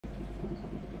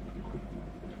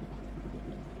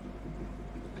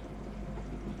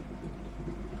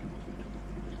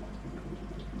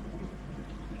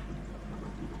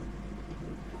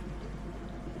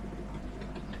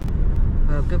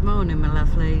Good morning, my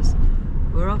lovelies.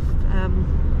 We're off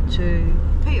to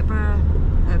Peterborough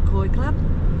Koi Club.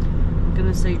 I'm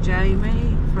going to see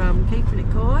Jamie from Keeping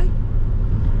It Koi.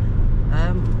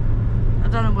 I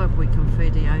don't know whether we can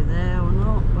video there or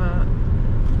not, but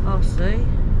I'll see.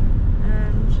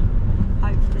 And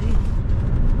hopefully,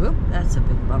 whoop, that's a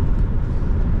big bump.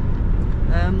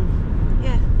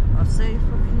 Yeah, I'll see if I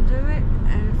can do it,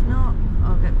 and if not,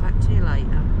 I'll get back to you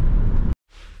later.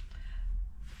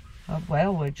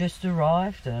 Well, we just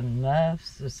arrived and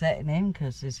nerves are setting in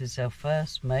because this is our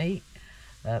first meet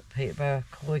at Peterborough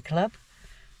Koi Club.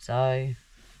 So,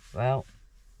 well,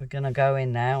 we're going to go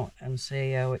in now and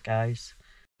see how it goes.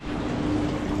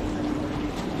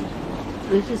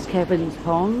 This is Kevin's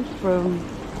pond from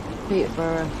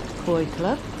Peterborough Koi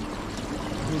Club.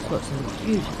 He's got some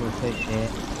beautiful fish here.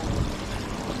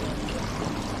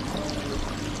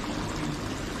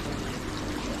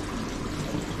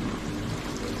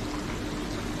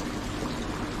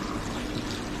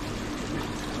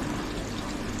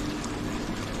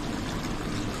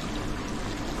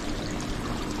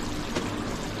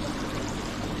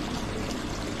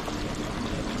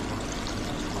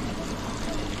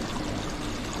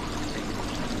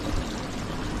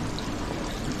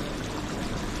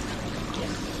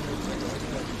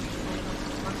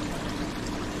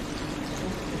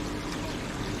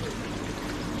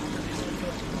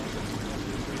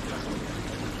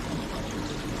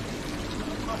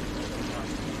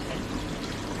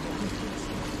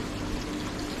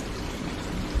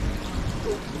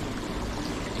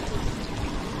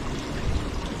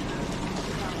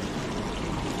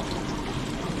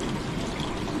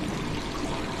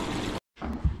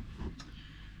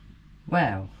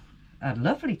 Well, a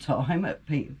lovely time at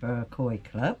Peterborough Koi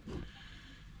Club.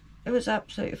 It was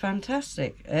absolutely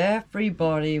fantastic.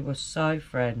 Everybody was so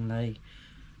friendly.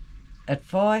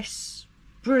 Advice,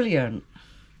 brilliant.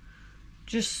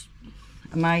 Just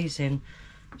amazing.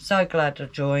 So glad I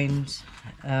joined.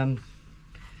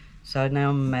 So now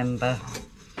I'm a member.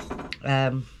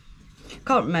 Can't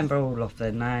remember all of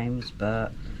their names,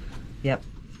 but yep,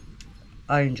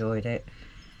 I enjoyed it.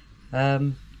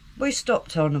 We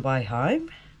stopped on the way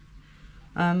home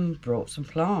and brought some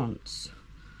plants,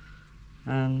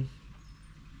 and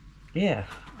yeah,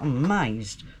 I'm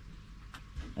amazed.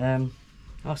 I'll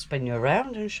spin you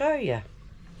around and show you.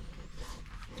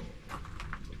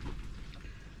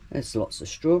 There's lots of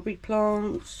strawberry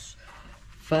plants,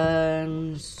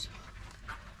 ferns,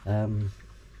 other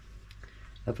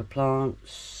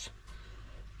plants.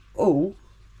 Oh,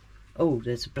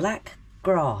 there's black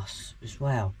grass as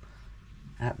well.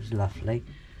 That was lovely.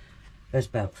 There's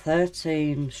about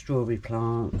 13 strawberry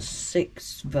plants,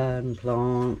 6 fern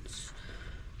plants,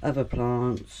 other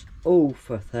plants, all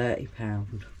for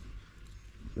 £30.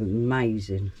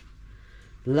 Amazing.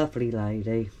 Lovely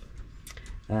lady.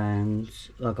 And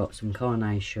I got some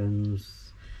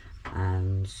carnations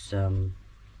and some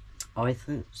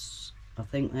hyacinths. I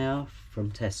think they are from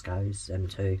Tesco's, them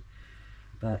too.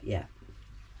 But yeah.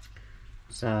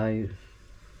 So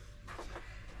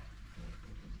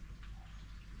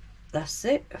that's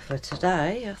it for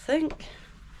today, I think.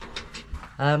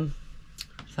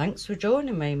 Thanks for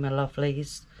joining me, my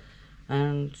lovelies,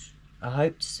 and I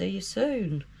hope to see you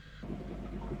soon.